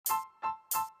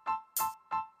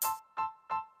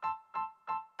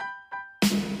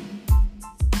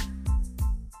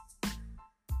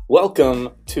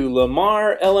Welcome to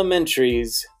Lamar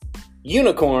Elementary's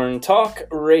Unicorn Talk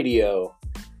Radio.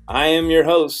 I am your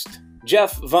host,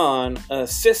 Jeff Vaughn,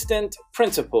 Assistant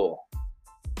Principal.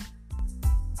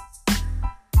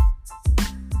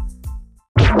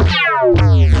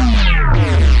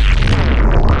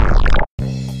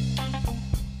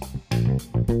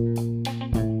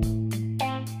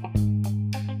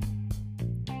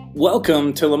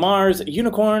 Welcome to Lamar's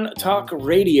Unicorn Talk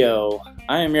Radio.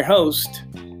 I am your host,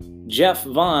 Jeff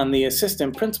Vaughn, the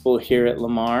Assistant Principal here at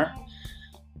Lamar.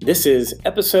 This is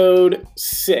episode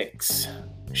 6,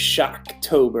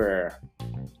 Shocktober.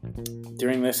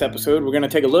 During this episode, we're going to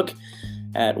take a look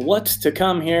at what's to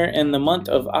come here in the month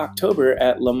of October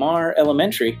at Lamar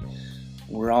Elementary.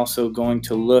 We're also going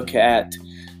to look at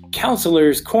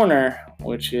Counselor's Corner,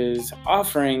 which is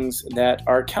offerings that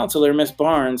our counselor, Miss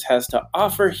Barnes, has to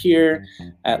offer here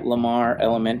at Lamar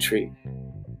Elementary.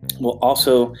 We'll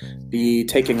also be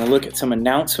taking a look at some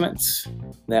announcements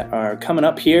that are coming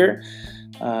up here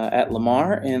at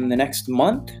Lamar in the next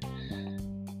month.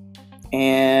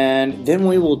 And then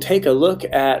we will take a look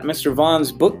at Mr.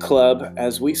 Vaughn's book club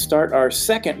as we start our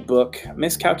second book,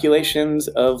 Miscalculations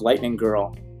of Lightning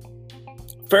Girl.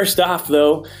 First off,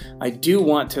 though, I do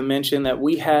want to mention that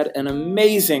we had an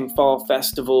amazing fall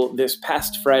festival this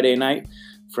past Friday night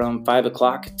from 5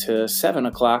 o'clock to 7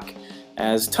 o'clock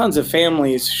as tons of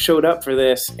families showed up for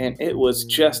this, and it was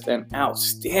just an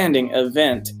outstanding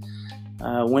event.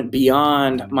 Went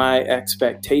beyond my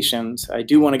expectations. I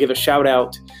do want to give a shout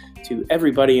out to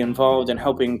everybody involved in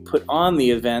helping put on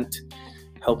the event,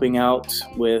 helping out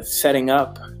with setting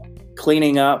up,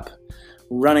 cleaning up,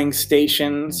 running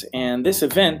stations, and this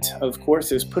event, of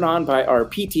course, is put on by our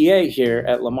PTA here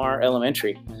at Lamar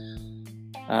Elementary.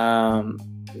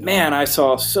 Man, I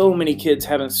saw so many kids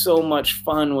having so much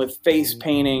fun with face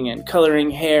painting and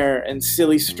coloring hair and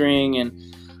silly string and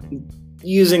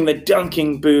using the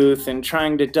dunking booth and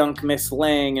trying to dunk Miss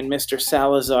Lang and Mr.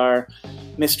 Salazar,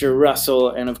 Mr. Russell,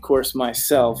 and of course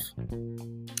myself.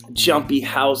 Jumpy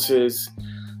houses,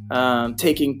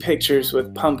 taking pictures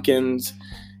with pumpkins.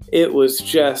 It was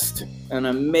just an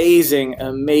amazing,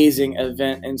 amazing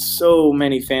event, and so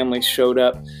many families showed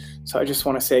up. So I just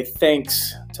want to say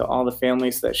thanks to all the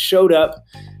families that showed up,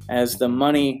 as the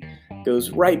money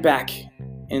goes right back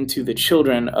into the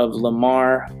children of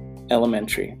Lamar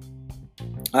Elementary.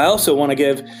 I also want to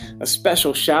give a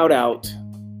special shout out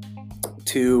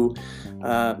to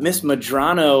Miss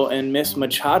Madrano and Miss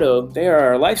Machado. They are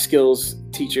our life skills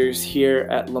teachers here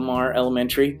at Lamar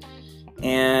Elementary.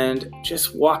 And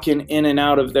just walking in and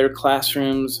out of their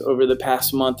classrooms over the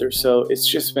past month or so, it's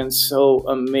just been so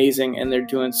amazing, and they're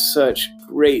doing such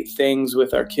great things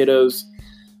with our kiddos.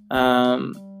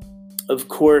 Of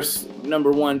course,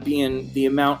 number one being the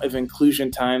amount of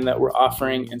inclusion time that we're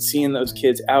offering and seeing those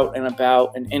kids out and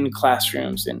about and in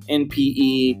classrooms and in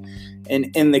PE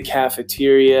and in the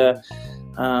cafeteria.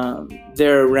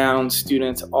 They're around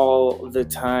students all the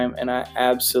time, and I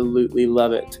absolutely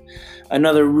love it.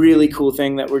 Another really cool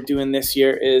thing that we're doing this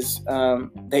year is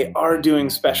they are doing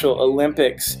Special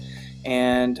Olympics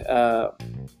and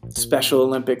Special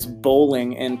Olympics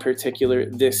bowling in particular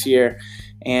this year.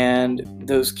 And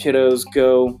those kiddos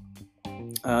go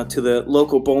to the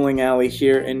local bowling alley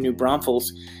here in New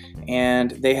Braunfels,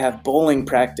 and they have bowling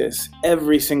practice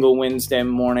every single Wednesday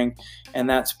morning. And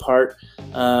that's part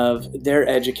of their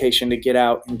education to get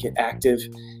out and get active.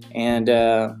 And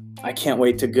I can't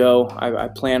wait to go. I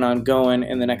plan on going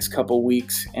in the next couple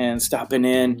weeks and stopping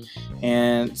in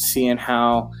and seeing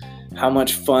how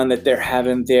much fun that they're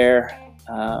having there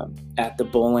at the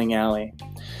bowling alley.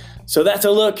 So that's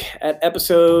a look at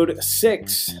episode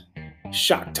 6,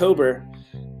 Shocktober.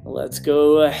 Let's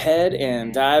go ahead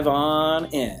and dive on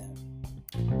in.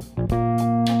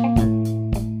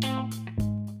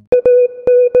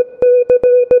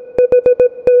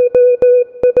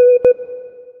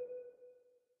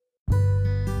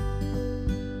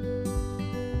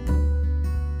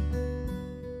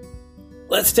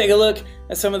 Let's take a look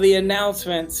at some of the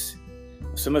announcements,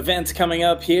 some events coming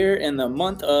up here in the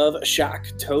month of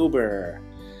Shocktober.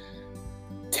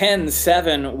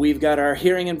 10/7, we've got our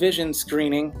Hearing and Vision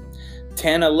screening.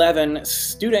 10/11,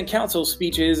 student council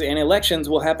speeches and elections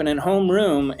will happen in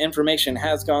homeroom. Information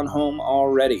has gone home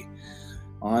already.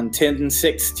 On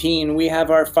 10/16, we have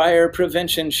our fire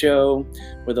prevention show,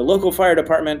 where the local fire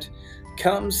department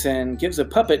comes and gives a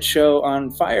puppet show on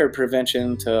fire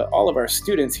prevention to all of our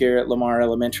students here at Lamar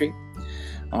Elementary.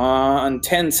 On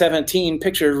 10/17,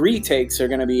 picture retakes are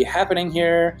going to be happening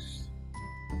here.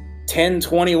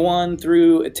 10/21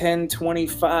 through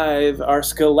 10/25, our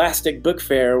Scholastic Book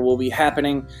Fair will be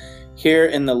happening here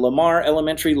in the Lamar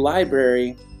Elementary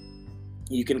Library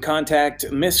You can contact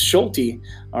Miss Schulte,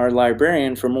 our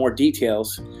librarian, for more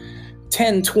details.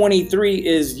 10/23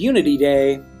 is Unity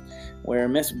Day, where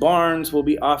Miss Barnes will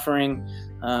be offering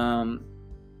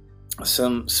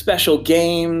some special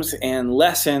games and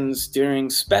lessons during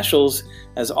specials,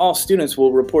 as all students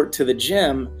will report to the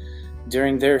gym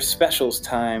during their specials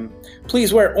time.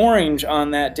 Please wear orange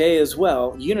on that day as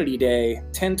well. Unity Day,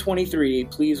 10/23,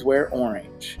 please wear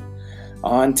orange.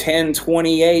 On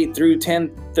 10/28 through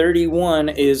 10/31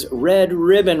 is Red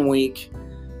Ribbon Week.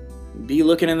 Be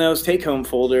looking in those take-home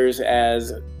folders,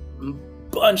 as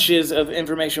bunches of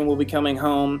information will be coming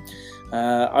home.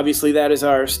 Obviously, that is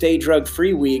our Stay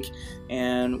Drug-Free Week,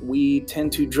 and we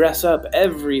tend to dress up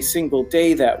every single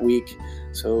day that week.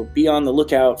 So be on the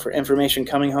lookout for information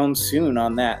coming home soon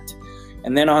on that.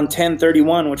 And then on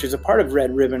 10/31, which is a part of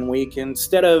Red Ribbon Week,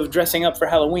 instead of dressing up for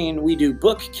Halloween, we do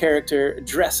Book Character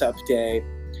Dress-Up Day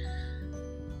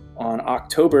on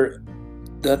October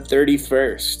the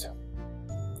 31st.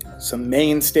 Some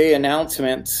mainstay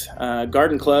announcements.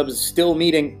 Garden Club is still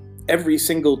meeting every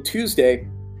single Tuesday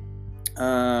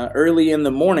early in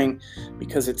the morning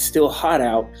because it's still hot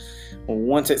out.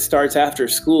 Once it starts after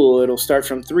school, it'll start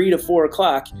from 3 to 4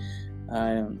 o'clock.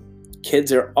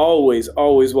 Kids are always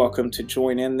welcome to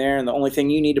join in there, and the only thing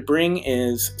you need to bring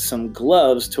is some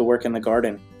gloves to work in the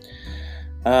garden.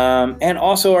 And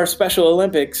also our Special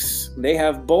Olympics, they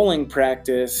have bowling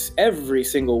practice every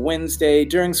single Wednesday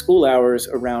during school hours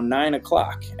around 9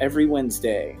 o'clock every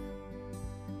Wednesday.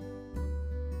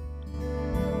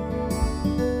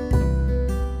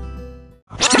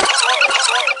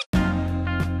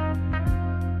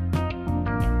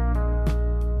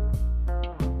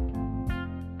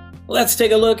 Let's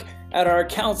take a look at our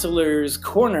Counselor's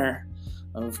Corner.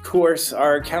 Of course,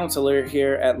 our counselor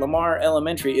here at Lamar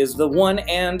Elementary is the one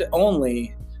and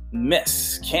only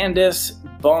Miss Candace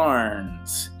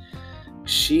Barnes.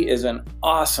 She is an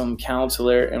awesome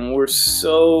counselor, and we're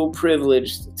so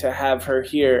privileged to have her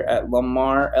here at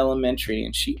Lamar Elementary.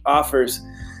 And she offers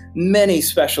many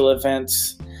special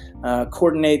events,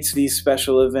 coordinates these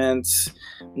special events,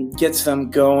 gets them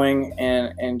going,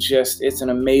 and just it's an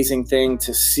amazing thing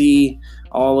to see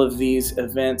all of these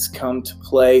events come to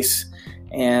place.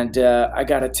 And I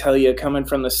got to tell you, coming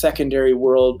from the secondary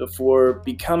world before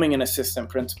becoming an assistant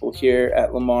principal here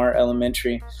at Lamar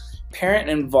Elementary, parent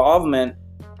involvement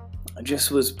just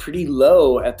was pretty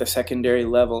low at the secondary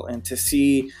level. And to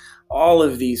see all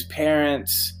of these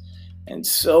parents and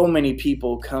so many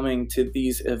people coming to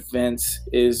these events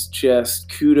is just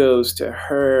kudos to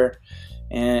her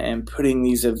and putting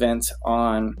these events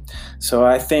on. So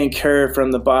I thank her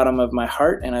from the bottom of my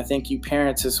heart, and I thank you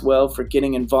parents as well for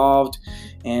getting involved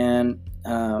and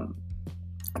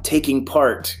taking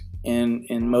part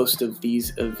in most of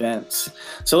these events.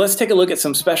 So let's take a look at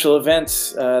some special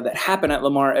events that happen at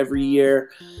Lamar every year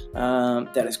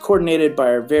that is coordinated by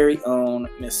our very own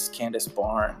Miss Candace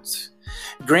Barnes.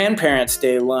 Grandparents'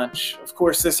 Day lunch. Of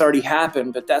course, this already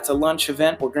happened, but that's a lunch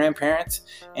event where grandparents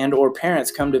and or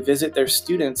parents come to visit their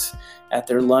students at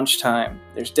their lunchtime.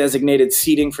 There's designated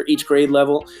seating for each grade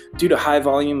level due to high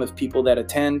volume of people that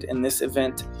attend, and this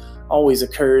event always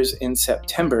occurs in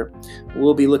September.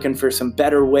 We'll be looking for some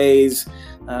better ways,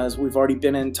 as we've already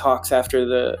been in talks after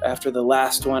the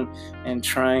last one, and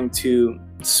trying to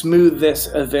smooth this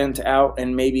event out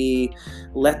and maybe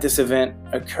let this event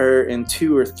occur in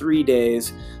 2 or 3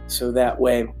 days, so that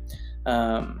way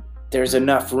there's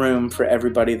enough room for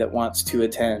everybody that wants to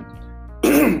attend.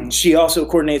 She also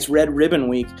coordinates Red Ribbon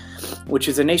Week, which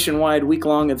is a nationwide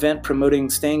week-long event promoting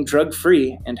staying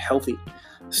drug-free and healthy.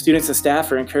 Students and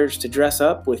staff are encouraged to dress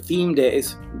up with theme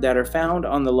days that are found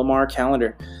on the Lamar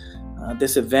calendar.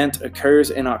 This event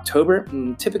occurs in October,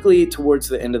 typically towards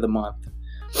the end of the month.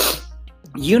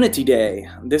 Unity Day.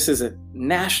 This is a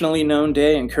nationally known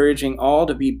day encouraging all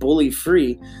to be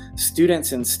bully-free.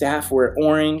 Students and staff wear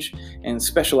orange, and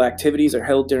special activities are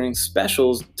held during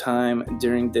specials time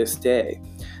during this day.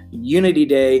 Unity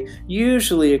Day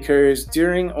usually occurs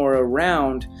during or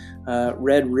around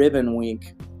Red Ribbon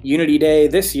Week. Unity Day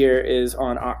this year is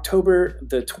on October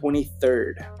the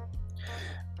 23rd.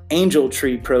 Angel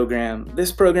Tree Program.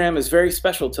 This program is very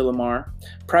special to Lamar.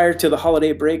 Prior to the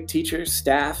holiday break, teachers,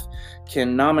 staff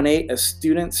can nominate a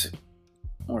student's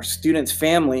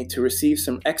family to receive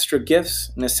some extra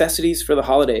gifts, necessities for the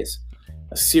holidays.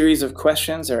 A series of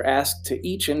questions are asked to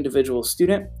each individual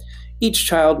student. Each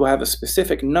child will have a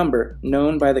specific number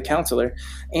known by the counselor,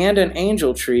 and an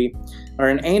angel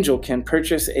can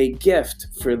purchase a gift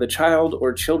for the child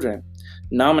or children.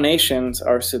 Nominations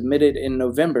are submitted in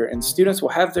November, and students will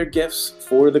have their gifts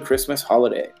for the Christmas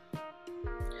holiday.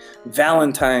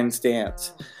 Valentine's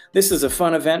Dance. This is a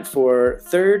fun event for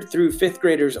 3rd through 5th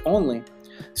graders only.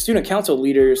 Student council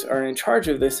leaders are in charge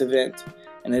of this event,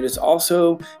 and it is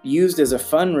also used as a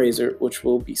fundraiser which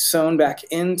will be sewn back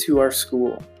into our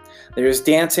school. There is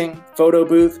dancing, photo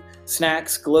booth,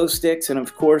 snacks, glow sticks, and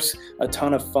of course, a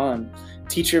ton of fun.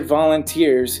 Teacher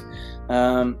volunteers,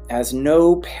 as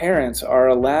no parents are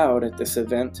allowed at this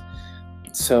event.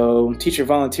 So teacher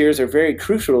volunteers are very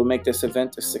crucial to make this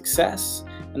event a success.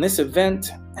 And this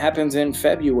event happens in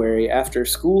February after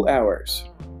school hours.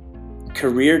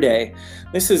 Career Day.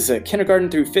 This is a kindergarten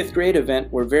through 5th grade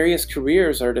event where various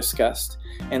careers are discussed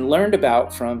and learned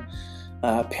about from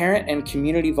parent and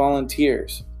community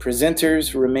volunteers.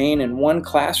 Presenters remain in one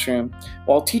classroom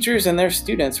while teachers and their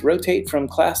students rotate from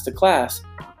class to class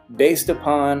based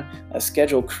upon a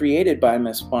schedule created by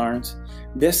Ms. Barnes.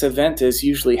 This event is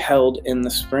usually held in the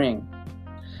spring.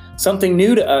 Something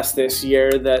new to us this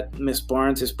year that Ms.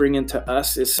 Barnes is bringing to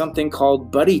us is something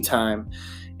called Buddy Time.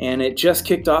 And it just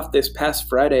kicked off this past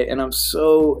Friday, and I'm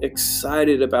so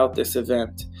excited about this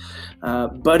event.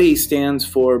 Buddy stands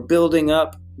for Building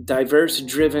Up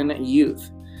Diverse-Driven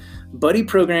Youth. Buddy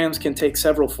programs can take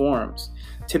several forms.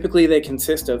 Typically, they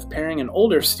consist of pairing an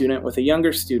older student with a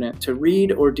younger student to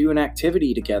read or do an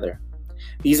activity together.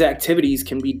 These activities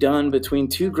can be done between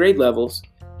 2 grade levels.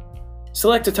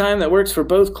 Select a time that works for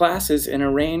both classes and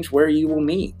arrange where you will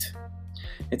meet.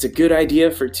 It's a good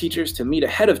idea for teachers to meet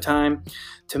ahead of time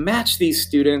to match these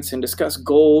students and discuss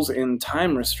goals and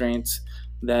time restraints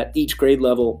that each grade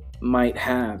level might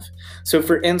have. So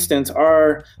for instance,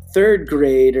 our 3rd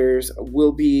graders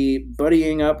will be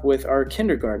buddying up with our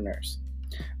kindergartners.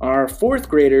 Our 4th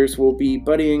graders will be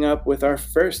buddying up with our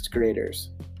 1st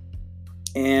graders.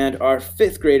 And our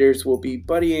 5th graders will be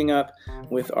buddying up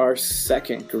with our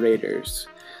 2nd graders.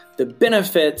 The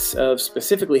benefits of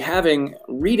specifically having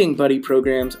reading buddy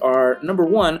programs are, number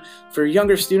 1, for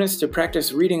younger students to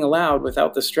practice reading aloud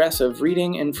without the stress of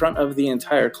reading in front of the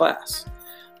entire class.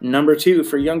 Number 2,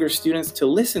 for younger students to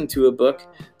listen to a book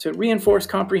to reinforce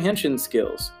comprehension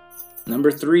skills.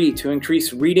 Number 3, to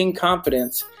increase reading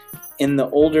confidence in the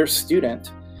older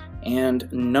student.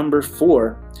 And number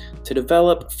 4, to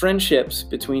develop friendships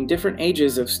between different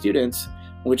ages of students,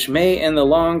 which may in the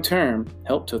long term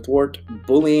help to thwart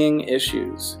bullying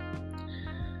issues.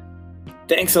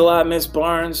 Thanks a lot, Ms.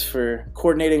 Barnes, for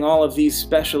coordinating all of these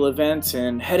special events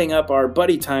and heading up our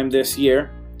Buddy Time this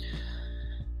year.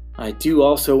 I do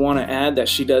also want to add that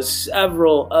she does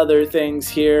several other things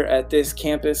here at this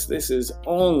campus. This is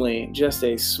only just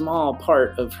a small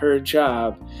part of her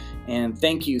job, and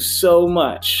thank you so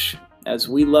much, as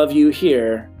we love you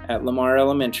here at Lamar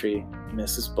Elementary,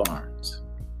 Mrs. Barnes.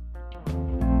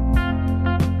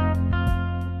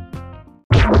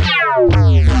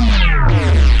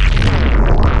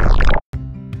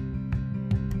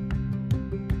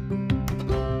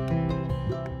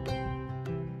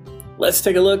 Let's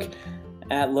take a look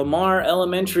at Lamar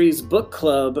Elementary's book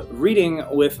club, Reading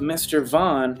with Mr.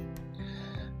 Vaughn.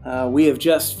 We have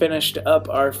just finished up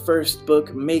our first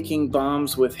book, Making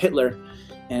Bombs with Hitler,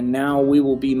 and now we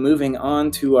will be moving on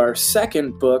to our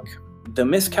second book, The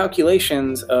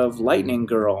Miscalculations of Lightning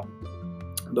Girl.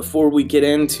 Before we get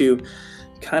into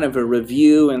kind of a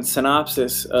review and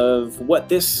synopsis of what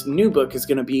this new book is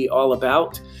going to be all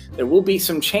about, there will be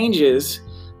some changes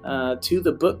to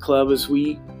the book club as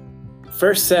we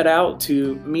first set out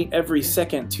to meet every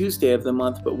second Tuesday of the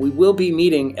month, but we will be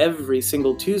meeting every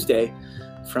single Tuesday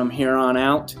from here on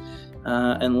out,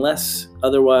 unless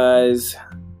otherwise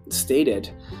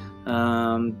stated,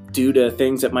 due to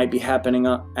things that might be happening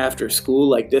after school.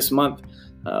 Like this month,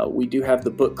 we do have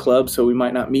the book club, so we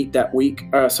might not meet that week.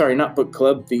 Not book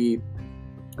club, the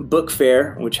book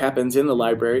fair, which happens in the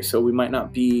library, so we might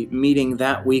not be meeting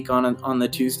that week on the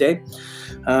Tuesday.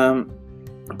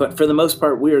 But for the most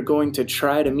part, we are going to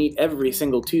try to meet every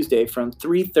single Tuesday from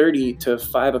 3:30 to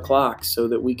 5 o'clock so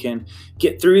that we can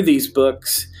get through these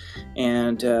books.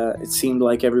 And it seemed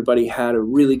like everybody had a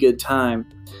really good time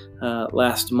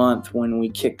last month when we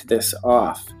kicked this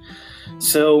off.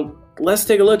 So let's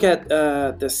take a look at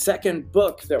the second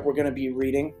book that we're going to be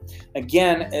reading.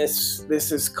 Again, this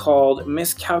is called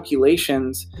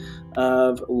Miscalculations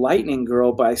of Lightning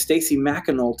Girl by Stacey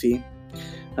McAnulty.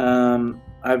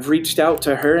 I've reached out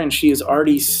to her, and she has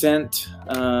already sent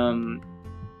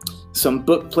some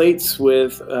book plates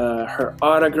with her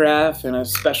autograph and a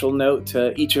special note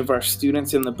to each of our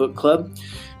students in the book club.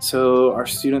 So our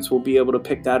students will be able to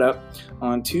pick that up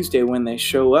on Tuesday when they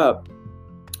show up.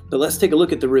 But let's take a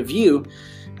look at the review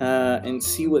and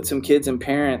see what some kids and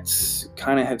parents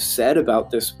kind of have said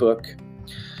about this book.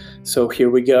 So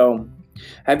here we go.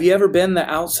 Have you ever been the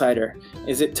outsider?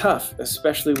 Is it tough,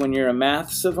 especially when you're a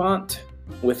math savant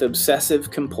with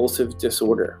obsessive-compulsive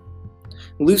disorder?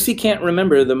 Lucy can't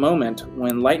remember the moment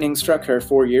when lightning struck her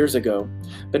 4 years ago,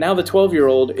 but now the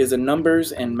 12-year-old is a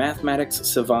numbers and mathematics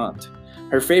savant.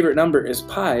 Her favorite number is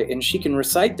pi, and she can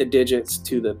recite the digits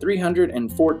to the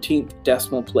 314th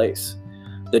decimal place.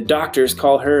 The doctors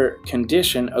call her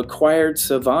condition acquired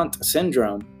savant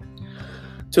syndrome.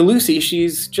 To Lucy,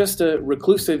 she's just a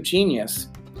reclusive genius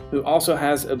who also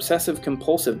has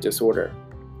obsessive-compulsive disorder.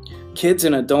 Kids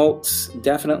and adults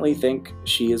definitely think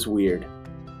she is weird.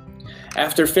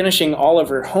 After finishing all of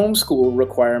her homeschool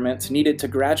requirements needed to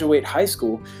graduate high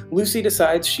school, Lucy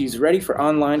decides she's ready for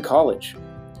online college.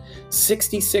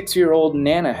 66-year-old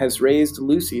Nana has raised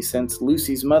Lucy since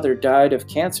Lucy's mother died of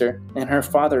cancer and her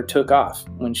father took off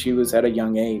when she was at a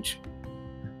young age.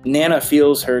 Nana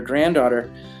feels her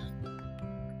granddaughter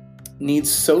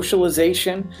needs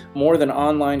socialization more than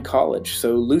online college,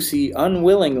 so Lucy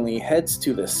unwillingly heads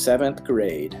to the 7th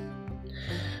grade.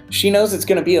 She knows it's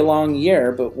going to be a long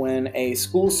year, but when a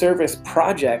school service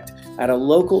project at a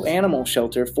local animal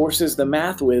shelter forces the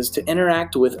math whiz to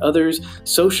interact with other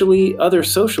socially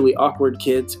awkward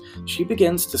kids, she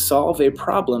begins to solve a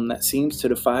problem that seems to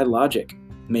defy logic: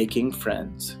 making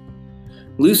friends.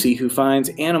 Lucy, who finds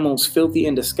animals filthy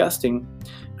and disgusting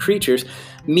creatures,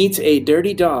 meets a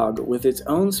dirty dog with its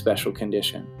own special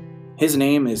condition. His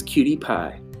name is Cutie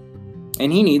Pie,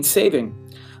 and he needs saving.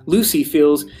 Lucy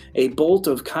feels a bolt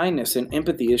of kindness and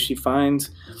empathy as she finds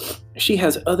she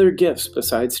has other gifts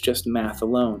besides just math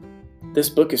alone. This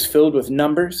book is filled with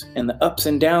numbers and the ups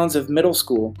and downs of middle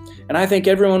school, and I think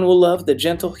everyone will love the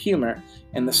gentle humor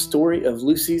and the story of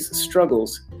Lucy's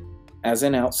struggles as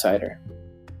an outsider.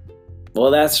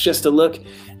 Well, that's just a look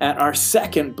at our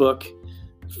second book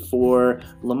for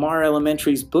Lamar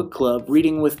Elementary's book club,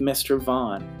 Reading with Mr.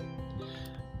 Vaughn.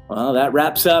 Well, that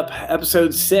wraps up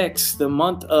episode 6, the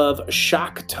month of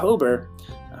Shocktober.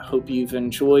 I hope you've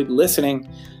enjoyed listening.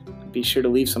 Be sure to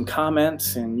leave some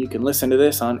comments, and you can listen to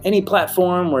this on any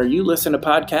platform where you listen to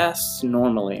podcasts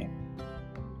normally.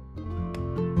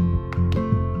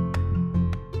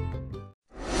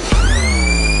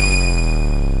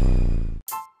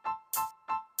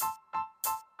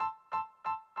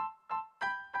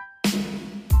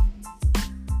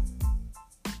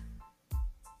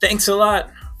 Thanks a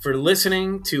lot for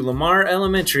listening to Lamar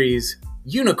Elementary's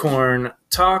Unicorn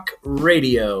Talk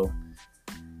Radio.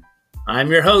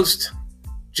 I'm your host,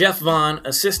 Jeff Vaughn,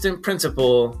 Assistant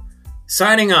Principal,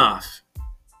 signing off,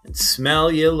 and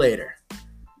smell you later.